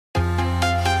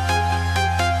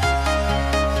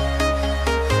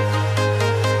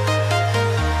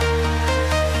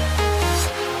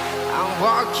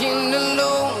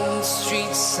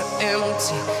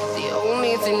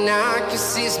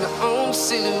see is my own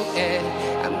silhouette.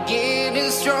 I'm getting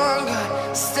stronger,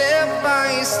 step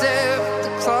by step. The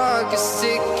clock is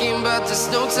ticking, but there's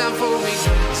no time for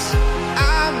regrets.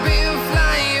 I've been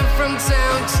flying from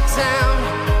town to town,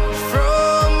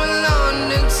 from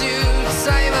London to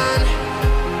Taiwan.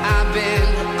 I've been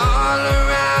all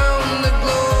around the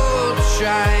globe,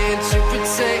 trying to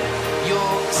protect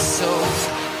your soul.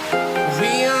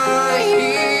 We are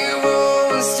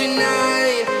heroes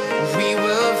tonight. We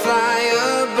will fly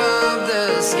above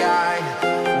the sky.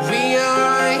 We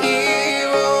are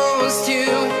heroes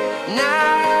tonight.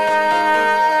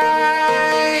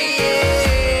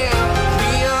 Yeah.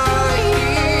 We are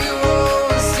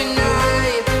heroes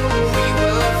tonight. We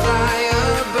will fly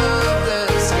above the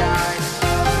sky.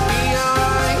 We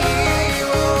are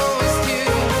heroes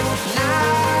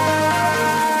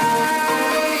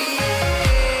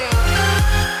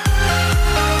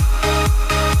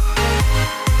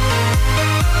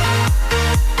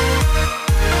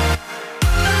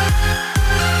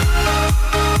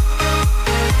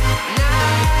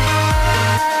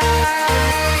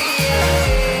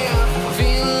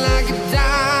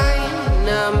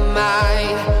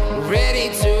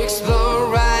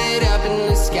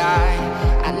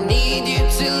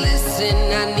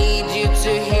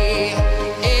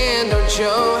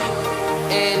show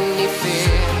any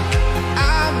fear.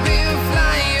 I've been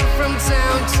flying from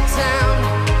town to town,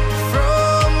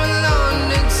 from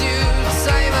London to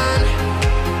Taiwan.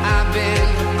 I've been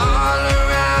all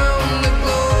around the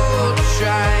globe,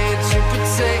 trying to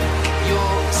protect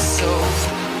your soul.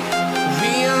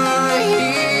 We are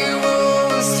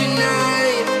heroes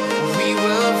tonight. We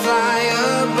will fly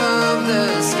above the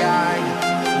sky.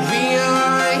 We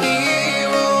are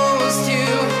heroes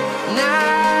tonight.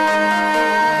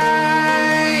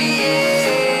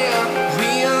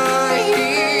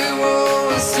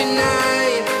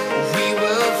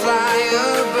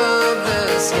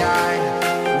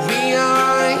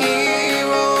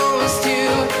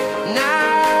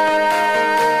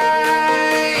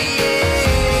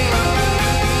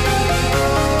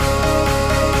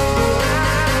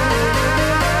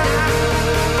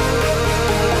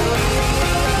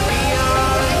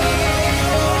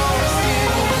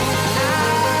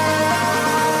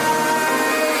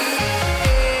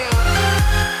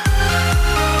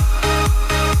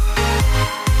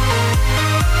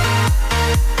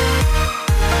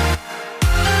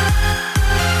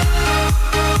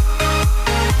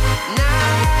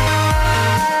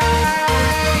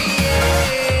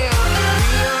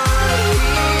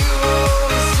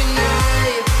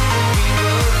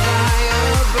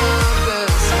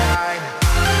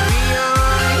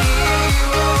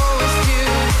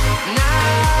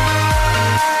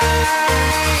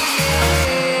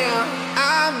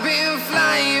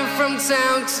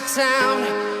 Town to town,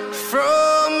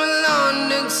 from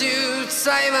London to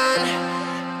Taiwan.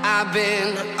 I've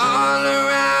been all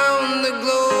around the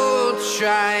globe,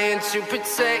 trying to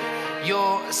protect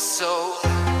your soul.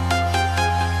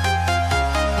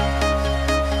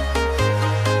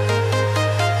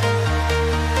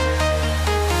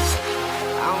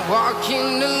 I'm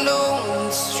walking alone,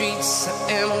 the streets are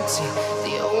empty.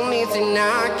 The only thing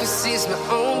I can see is my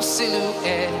own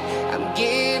silhouette. I'm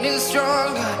getting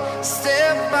stronger,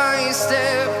 step by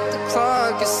step. The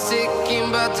clock is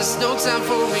ticking, but there's no time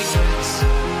for regrets.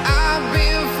 I've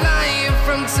been flying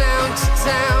from town to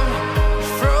town,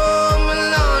 from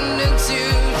London to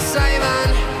Taiwan.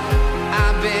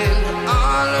 I've been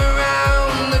all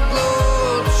around the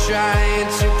globe, trying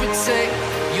to protect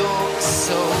your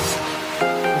soul.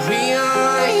 We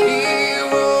are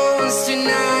heroes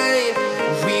tonight.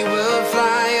 We will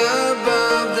fly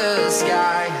above the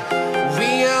sky.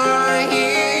 We are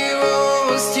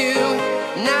heroes tonight.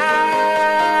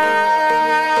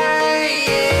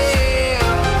 Yeah.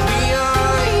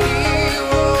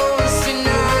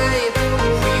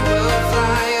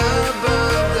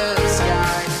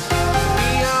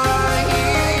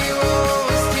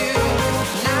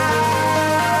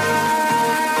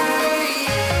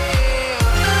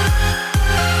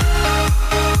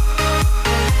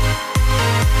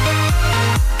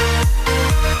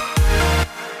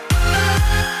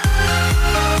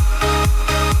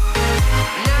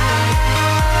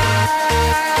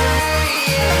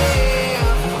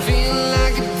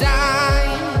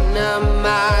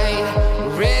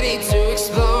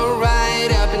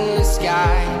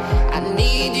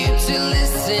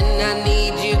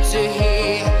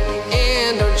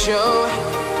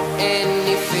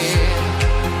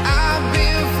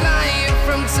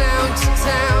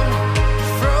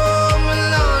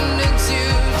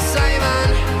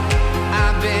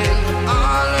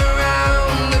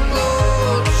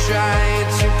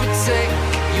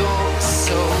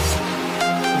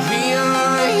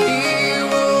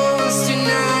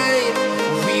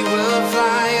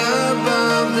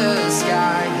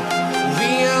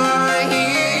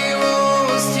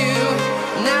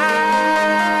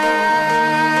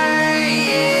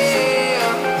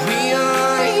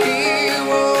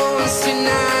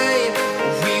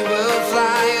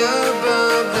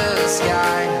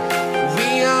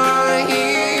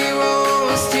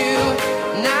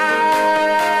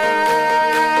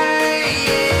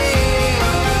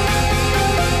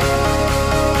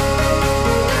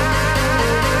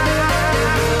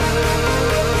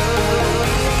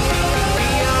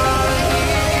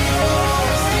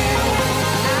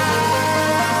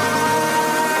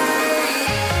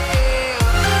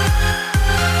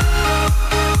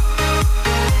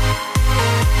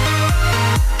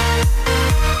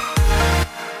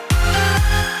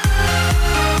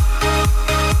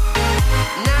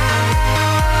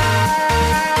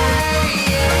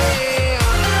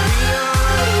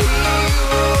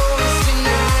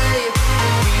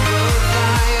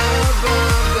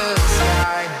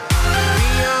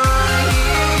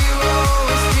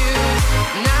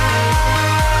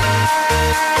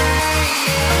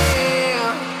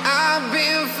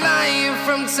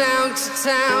 town to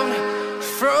town,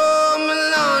 from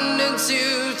London to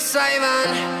Taiwan.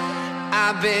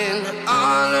 I've been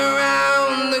all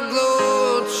around the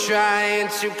globe trying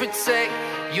to protect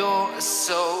your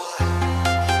soul.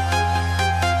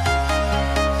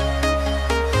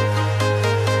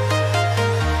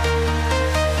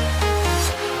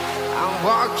 I'm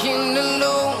walking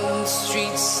alone, the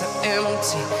streets are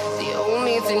empty. The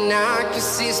only thing I can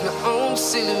see is my own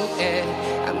silhouette.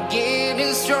 I'm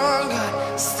getting stronger,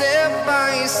 step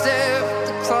by step.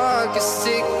 The clock is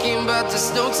ticking, but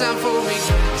there's no time for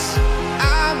regrets.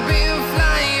 I've been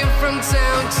flying from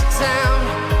town to town,